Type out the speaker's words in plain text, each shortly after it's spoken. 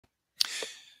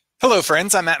Hello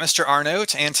friends, I'm at Mr.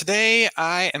 Arnote, and today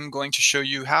I am going to show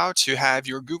you how to have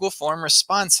your Google Form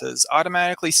responses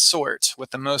automatically sort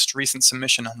with the most recent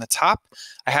submission on the top.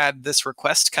 I had this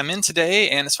request come in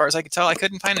today, and as far as I could tell, I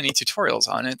couldn't find any tutorials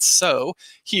on it, so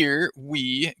here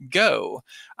we go.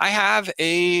 I have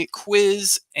a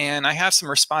quiz, and I have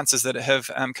some responses that have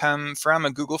come from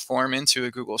a Google Form into a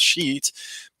Google Sheet,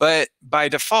 but by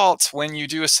default, when you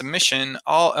do a submission,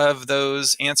 all of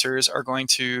those answers are going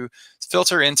to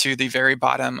filter into the very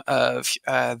bottom of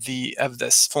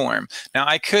this form. Now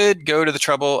I could go to the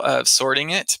trouble of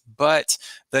sorting it, but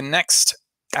the next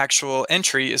actual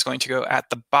entry is going to go at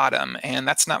the bottom, and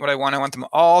that's not what I want. I want them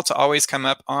all to always come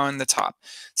up on the top.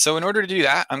 So in order to do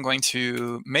that, I'm going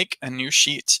to make a new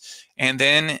sheet, and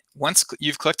then once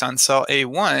you've clicked on cell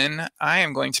A1, I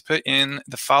am going to put in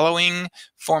the following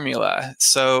formula.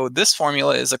 So this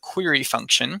formula is a query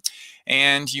function,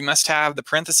 and you must have the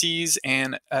parentheses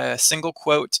and a single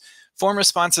quote. Form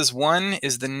responses 1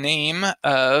 is the name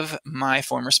of my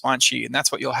form response sheet, and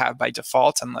that's what you'll have by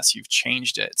default unless you've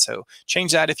changed it. So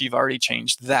change that if you've already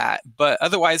changed that, but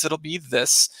otherwise it'll be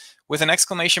this with an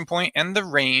exclamation point and the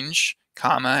range,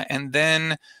 comma, and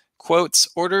then quotes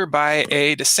order by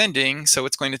a descending, so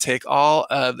it's going to take all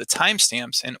of the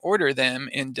timestamps and order them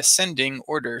in descending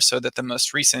order so that the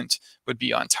most recent would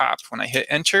be on top. When I hit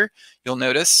enter, you'll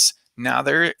notice now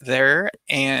they're there.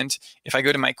 And if I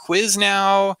go to my quiz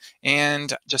now,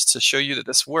 and just to show you that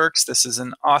this works, this is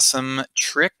an awesome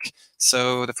trick.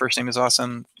 So the first name is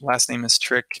awesome, last name is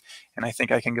trick, and I think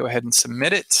I can go ahead and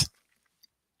submit it.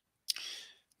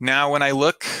 Now when I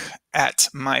look at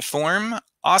my form,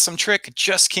 awesome trick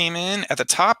just came in at the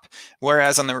top,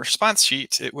 whereas on the response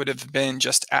sheet, it would have been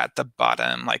just at the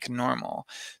bottom like normal.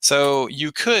 So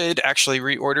you could actually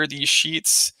reorder these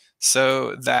sheets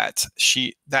so that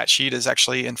sheet is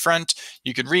actually in front.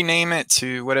 You could rename it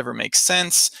to whatever makes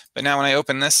sense, but now when I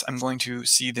open this, I'm going to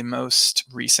see the most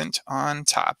recent on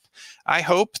top. I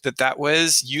hope that that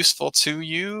was useful to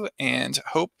you, and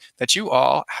hope that you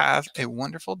all have a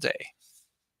wonderful day.